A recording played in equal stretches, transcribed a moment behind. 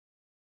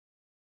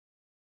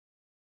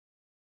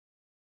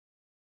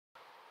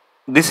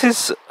This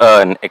is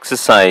an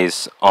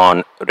exercise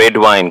on red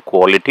wine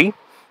quality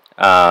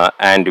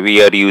and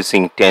we are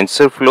using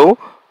TensorFlow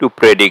to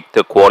predict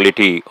the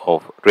quality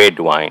of red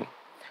wine.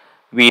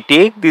 We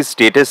take this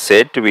data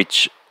set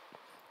which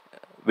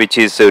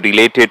is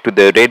related to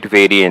the red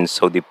variants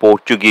of the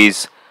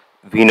Portuguese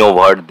Vinho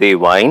Verde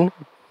wine,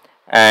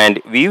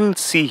 and we will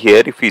see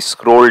here if we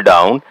scroll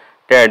down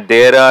that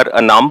there are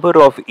a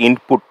number of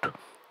input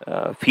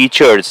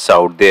features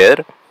out there,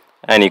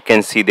 and you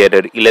can see there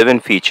are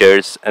 11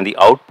 features, and the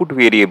output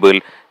variable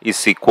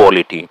is the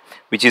quality,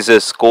 which is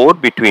a score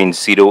between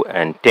 0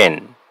 and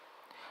 10.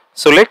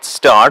 So let's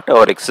start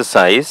our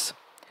exercise.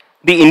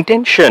 The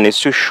intention is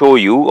to show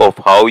you of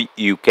how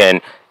you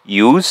can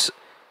use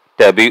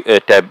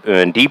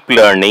deep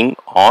learning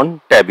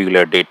on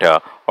tabular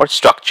data or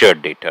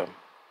structured data.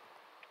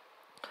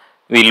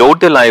 We load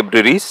the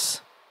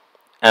libraries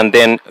and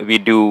then we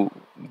do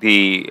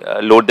the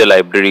load the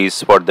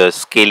libraries for the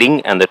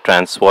scaling and the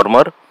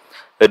transformer,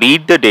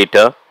 read the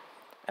data,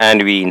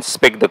 and we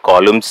inspect the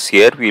columns.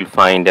 Here we will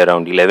find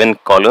around 11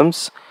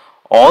 columns.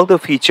 All the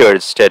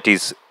features that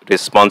is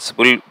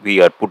responsible,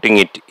 we are putting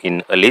it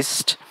in a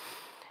list,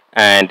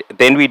 and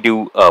then we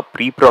do a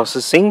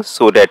pre-processing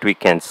so that we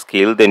can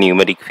scale the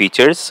numeric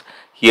features.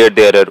 Here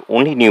there are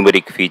only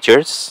numeric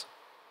features.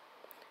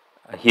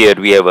 Here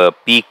we have a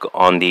peak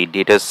on the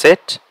data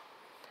set,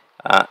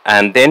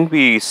 and then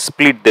we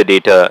split the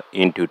data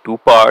into two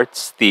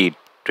parts, the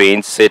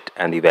train set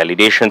and the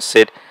validation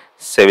set,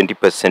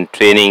 70%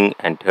 training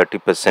and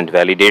 30%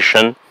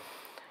 validation.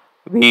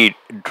 We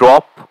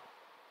drop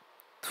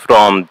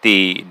from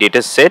the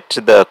data set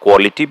the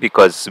quality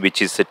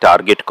which is the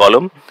target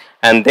column,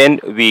 and then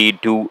we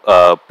do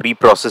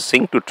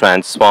pre-processing to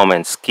transform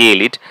and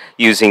scale it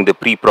using the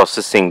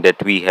pre-processing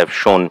that we have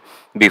shown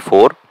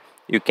before.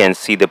 You can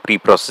see the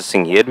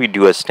pre-processing here. We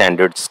do a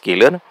standard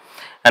scaler,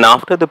 and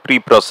after the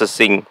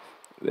pre-processing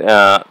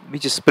we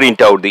just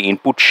print out the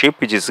input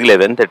shape, which is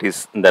 11, that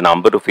is the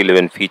number of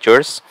 11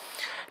 features.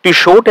 To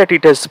show that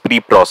it has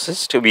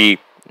pre-processed, we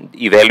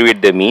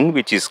evaluate the mean,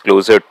 which is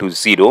closer to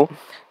 0,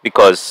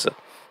 because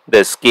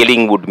the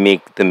scaling would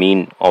make the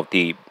mean of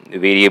the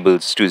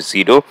variables to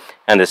 0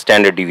 and the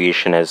standard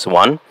deviation as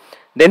 1.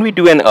 Then we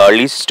do an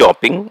early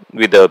stopping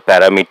with the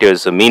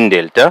parameters of mean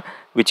delta,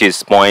 which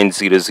is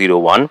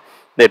 0.001,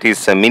 that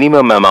is a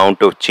minimum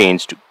amount of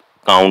change to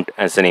count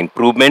as an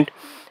improvement,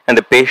 and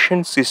the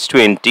patience is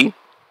 20,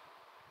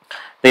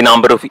 the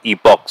number of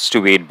epochs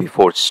to wait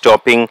before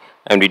stopping,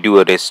 and we do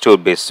a restore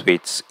best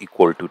weights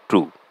equal to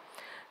true.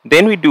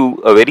 Then we do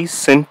a very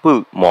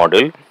simple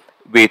model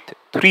with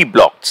 3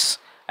 blocks,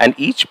 and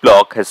each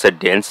block has a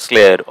dense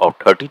layer of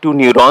 32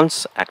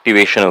 neurons,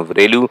 activation of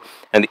ReLU,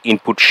 and the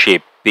input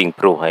shape being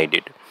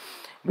provided,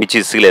 which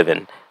is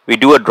 11. We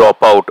do a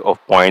dropout of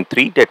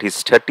 0.3, that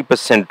is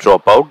 30%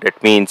 dropout.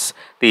 That means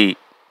the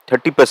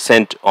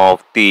 30%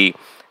 of the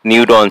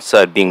neurons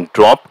are being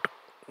dropped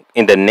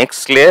in the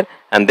next layer,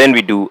 and then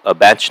we do a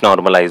batch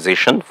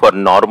normalization for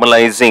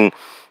normalizing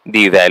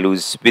the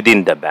values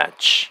within the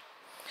batch.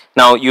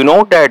 Now you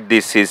know that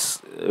this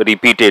is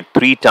repeated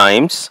 3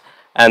 times,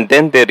 and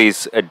then there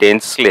is a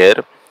dense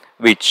layer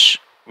which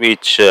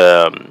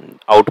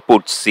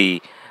outputs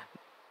the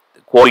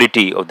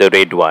quality of the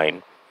red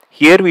wine.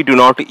 Here we do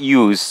not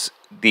use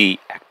the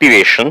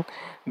activation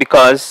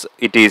because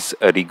it is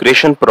a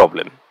regression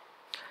problem.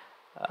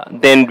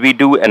 Then we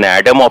do an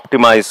Adam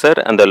optimizer,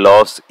 and the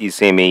loss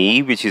is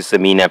MAE, which is the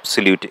mean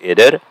absolute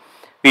error.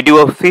 We do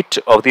a fit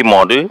of the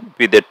model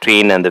with the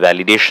train and the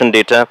validation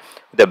data.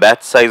 The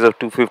batch size of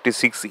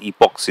 256,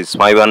 epochs is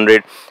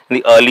 500, and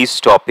the early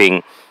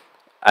stopping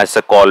as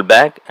a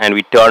callback, and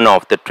we turn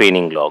off the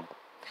training log.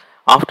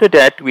 After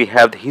that we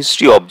have the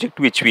history object,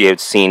 which we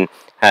have seen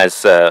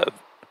has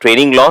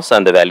training loss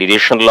and the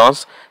validation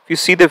loss. If you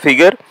see the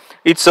figure,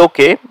 it's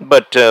okay,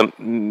 but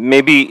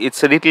maybe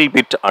it's a little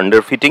bit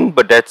underfitting,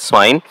 but that's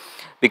fine,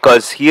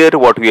 because here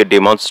what we are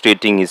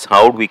demonstrating is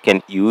how we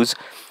can use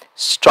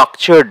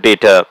structured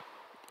data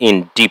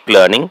in deep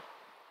learning,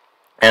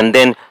 and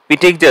then we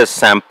take the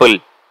sample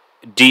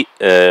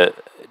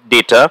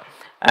data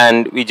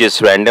and we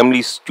just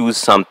randomly choose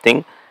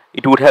something.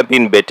 It would have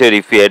been better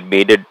if we had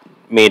made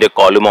a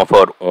column of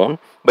our own,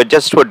 but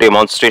just for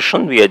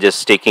demonstration we are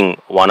just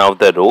taking one of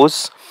the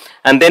rows,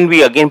 and then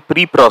we again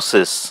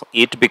pre-process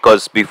it,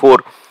 because before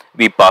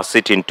we pass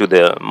it into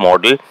the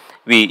model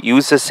we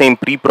use the same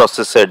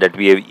preprocessor that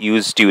we have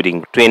used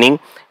during training,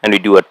 and we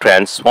do a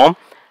transform,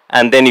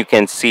 and then you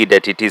can see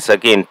that it is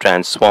again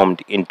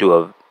transformed into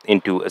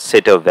a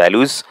set of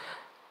values,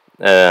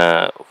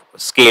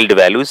 scaled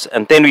values,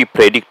 and then we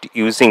predict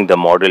using the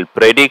model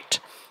predict.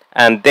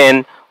 And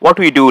then what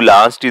we do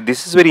last,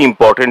 this is very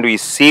important, we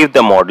save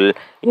the model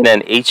in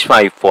an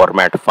H5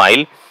 format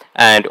file,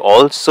 and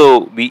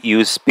also we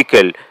use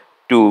Pickle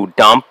to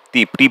dump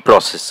the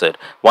preprocessor.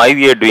 Why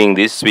we are doing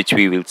this, which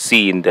we will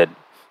see in the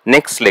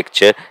next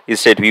lecture,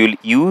 is that we will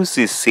use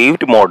the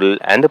saved model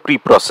and the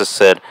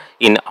preprocessor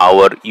in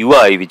our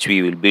UI, which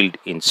we will build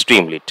in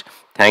Streamlit.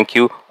 Thank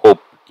you.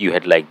 Hope you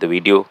had liked the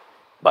video.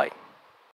 Bye.